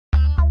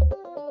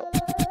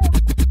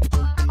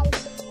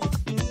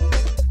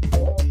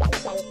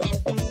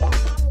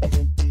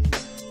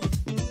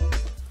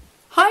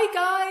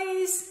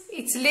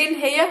Lynn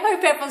here.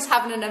 Hope everyone's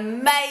having an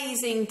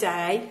amazing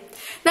day.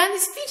 Now in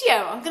this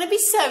video I'm going to be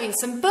sowing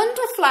some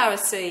bundleflower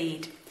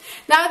seed.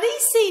 Now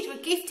these seeds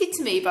were gifted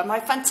to me by my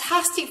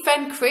fantastic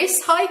friend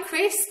Chris. Hi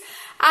Chris.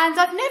 And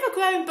I've never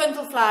grown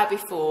bundleflower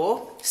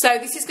before, so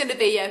this is going to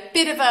be a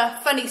bit of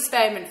a fun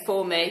experiment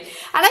for me.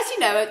 And as you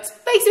know, it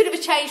makes a bit of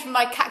a change from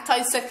my cacti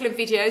and succulent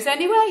videos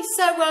anyway.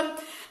 So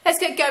let's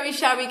get going,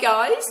 shall we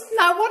guys?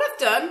 Now what I've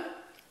done,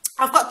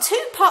 I've got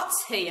 2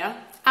 pots here.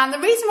 And the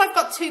reason I've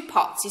got 2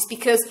 pots is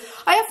because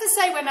I often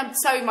say when I'm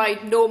sowing my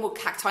normal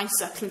cacti and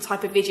succulent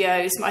type of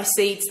videos, my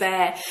seeds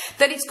there,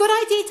 that it's a good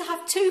idea to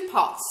have 2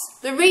 pots.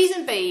 The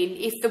reason being,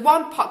 if the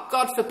one pot,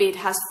 God forbid,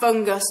 has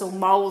fungus or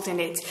mould in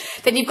it,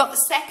 then you've got the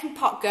second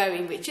pot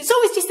going, which is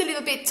always just a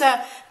little bit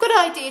good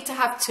idea to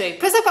have 2.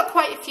 Plus I've got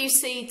quite a few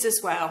seeds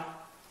as well.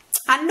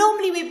 And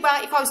normally, if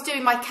I was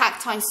doing my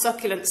cacti and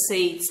succulent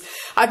seeds,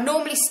 I'd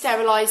normally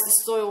sterilise the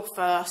soil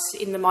first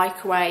in the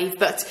microwave.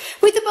 But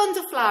with the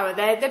bundleflower,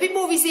 they're a bit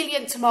more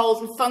resilient to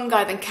mould and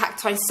fungi than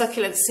cacti and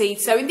succulent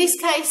seeds. So in this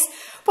case,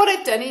 what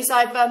I've done is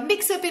I've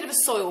mixed a bit of a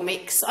soil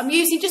mix. I'm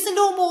using just a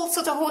normal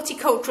sort of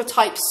horticultural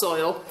type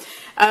soil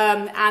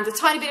and a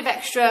tiny bit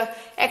of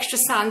extra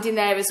sand in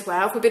there as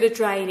well for a bit of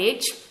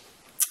drainage.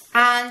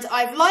 And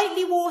I've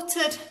lightly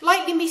watered,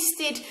 lightly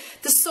misted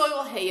the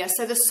soil here,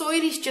 so the soil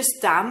is just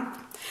damp.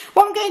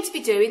 What I'm going to be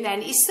doing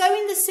then is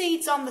sowing the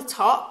seeds on the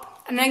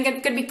top, and then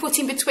I'm going to be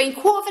putting between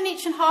 1/4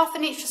 inch and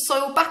 1/2 inch of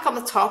soil back on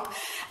the top,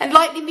 and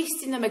lightly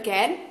misting them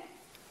again.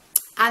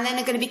 And then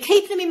I'm going to be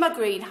keeping them in my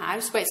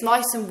greenhouse where it's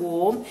nice and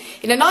warm,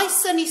 in a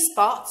nice sunny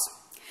spot.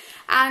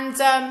 And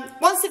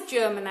once they've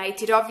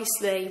germinated,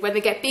 obviously, when they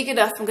get big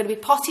enough, I'm going to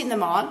be potting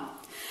them on.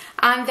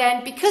 And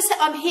then because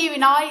I'm here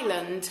in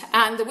Ireland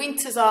and the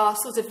winters are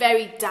sort of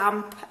very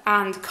damp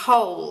and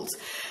cold,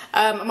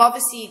 I'm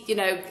obviously, you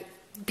know,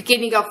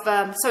 beginning of,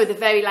 the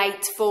very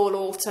late fall,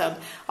 autumn,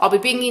 I'll be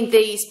bringing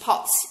these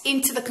pots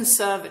into the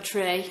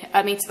conservatory,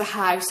 into the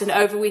house and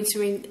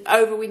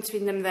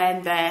overwintering them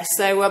then there.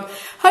 So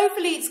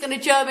hopefully it's going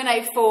to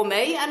germinate for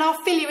me and I'll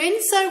fill you in.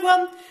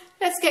 So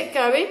let's get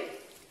going.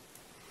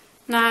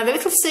 Now the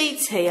little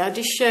seeds here, I'll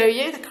just show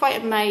you, they're quite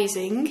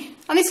amazing.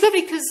 And it's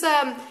lovely because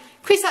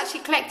Chris actually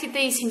collected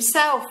these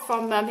himself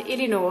from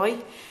Illinois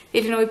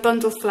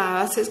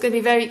Bundleflower, so it's going to be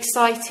very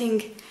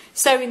exciting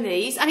sowing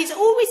these. And it's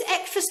always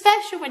extra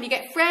special when you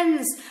get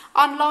friends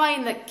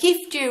online that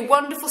gift you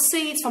wonderful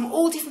seeds from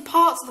all different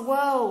parts of the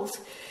world.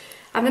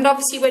 And then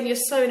obviously when you're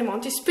sowing them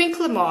on, just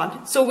sprinkle them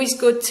on. It's always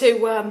good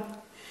to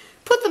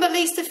put them at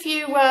least a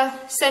few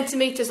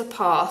centimetres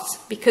apart,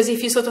 because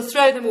if you sort of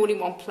throw them all in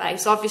one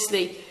place,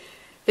 obviously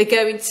they're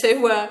going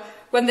to,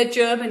 when they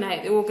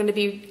germinate, they're all going to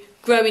be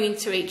growing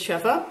into each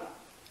other.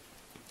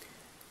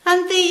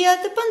 And the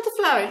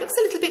bundleflower, it looks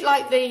a little bit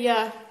like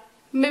the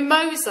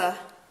mimosa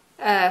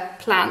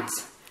plant.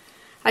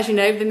 As you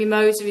know, the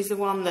mimosa is the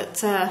one that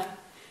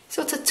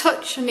sort of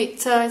touch, and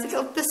it's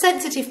the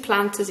sensitive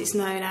plant as it's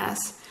known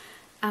as.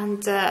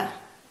 And this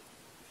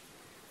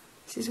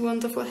is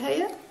wonderful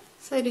here.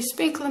 So you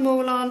sprinkle them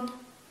all on,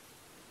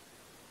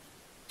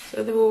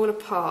 so they're all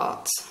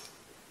apart,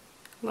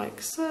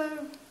 like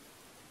so.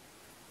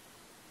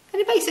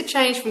 And it makes a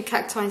change from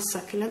cacti and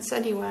succulents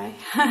anyway.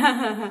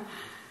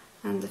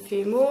 And a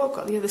few more. I've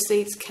got the other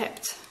seeds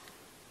kept.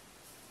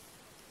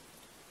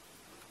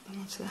 Put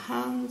them onto the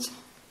hand.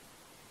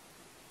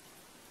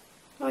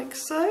 Like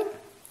so.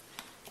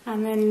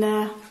 And then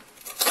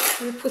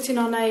we're putting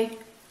on a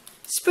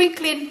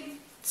sprinkling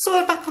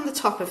soil back on the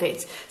top of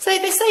it. So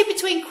they say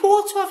between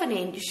 1/4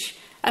 inch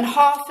and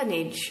 1/2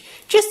 inch.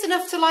 Just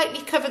enough to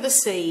lightly cover the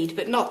seed,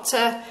 but not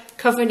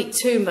covering it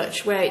too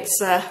much where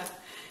it's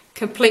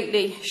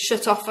completely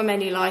shut off from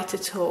any light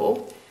at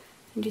all.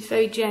 And just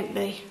very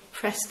gently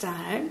press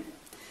down.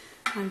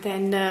 And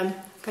then I'm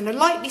going to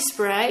lightly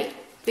spray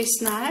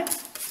this now.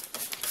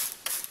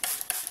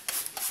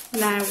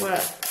 Now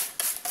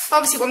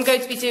obviously what I'm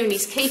going to be doing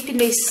is keeping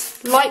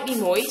this lightly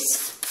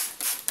moist.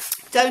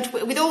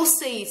 With all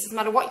seeds, no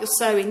matter what you're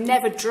sowing,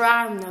 never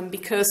drown them,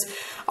 because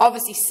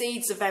obviously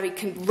seeds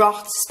can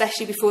rot,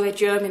 especially before they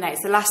germinate.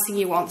 It's the last thing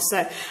you want. So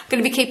I'm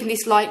going to be keeping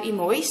this lightly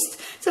moist.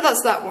 So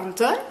that's that one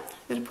done.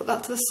 I'm going to put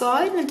that to the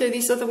side and do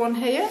this other one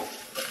here.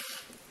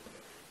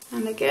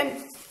 And again,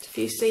 a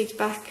few seeds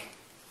back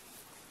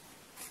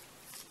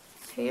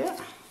here.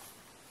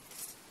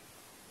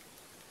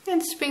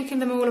 And sprinkling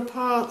them all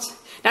apart.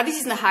 Now this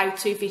isn't a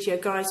how-to video,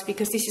 guys,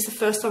 because this is the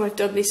first time I've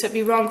done this, so it'd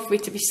be wrong for me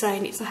to be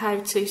saying it's a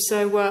how-to.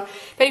 So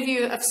if any of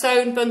you have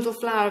sown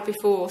bundleflower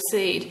before,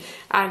 seed,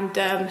 and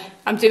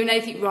I'm doing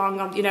anything wrong,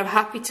 I'm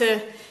happy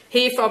to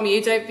hear from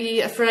you. Don't be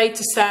afraid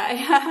to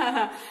say.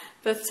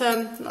 But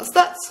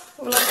that's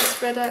all I can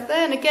spread out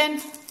there. And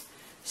again,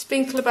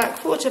 sprinkle about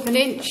 1/4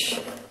 inch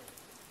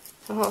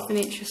to 1/2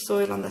 inch of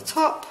soil on the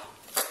top,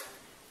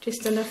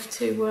 just enough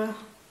to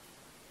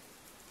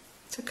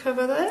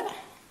cover there.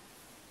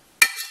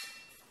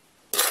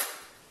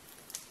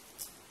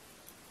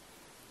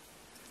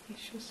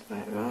 It's just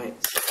about right.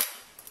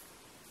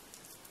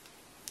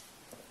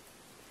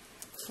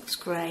 That's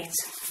great.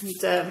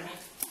 And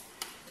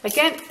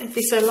Again,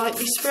 this I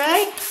lightly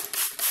spray.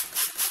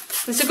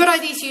 It's a good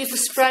idea to use the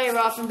sprayer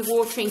rather than the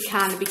watering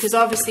can, because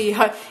obviously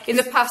in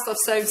the past I've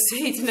sown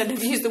seeds and then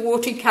I've used the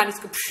watering can, it's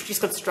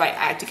just gone straight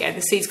out again.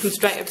 The seeds come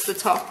straight up to the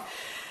top.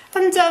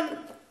 And there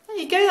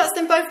you go, that's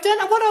them both done.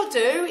 And what I'll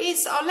do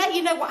is I'll let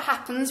you know what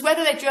happens,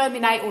 whether they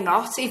germinate or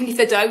not. Even if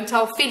they don't,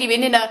 I'll fill you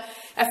in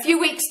a few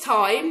weeks'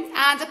 time.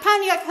 And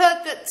apparently I've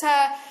heard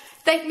that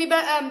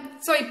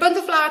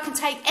Bundleflower can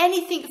take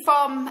anything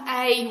from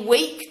a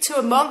week to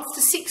a month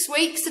to 6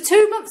 weeks to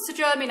 2 months to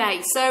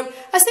germinate. So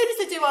as soon as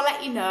they do, I'll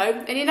let you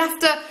know. And then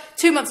after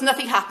 2 months,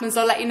 nothing happens,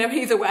 I'll let you know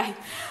either way.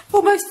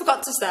 Almost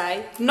forgot to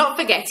say, not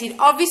forgetting,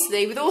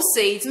 obviously with all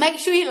seeds, make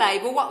sure you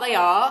label what they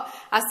are.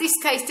 As this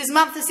case,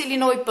 Desmanthus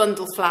Illinois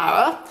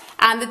Bundleflower,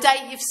 and the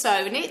date you've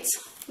sown it,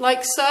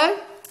 like so,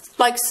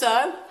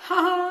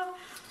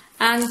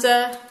 and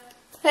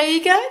there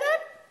you go then.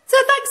 So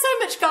thanks so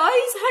much, guys.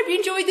 I hope you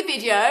enjoyed the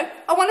video.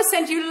 I want to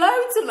send you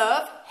loads of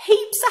love,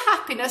 heaps of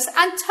happiness,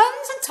 and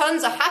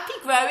tons of happy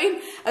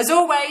growing, as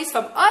always,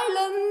 from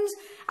Ireland.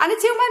 And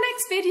until my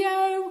next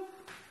video,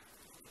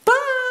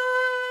 bye.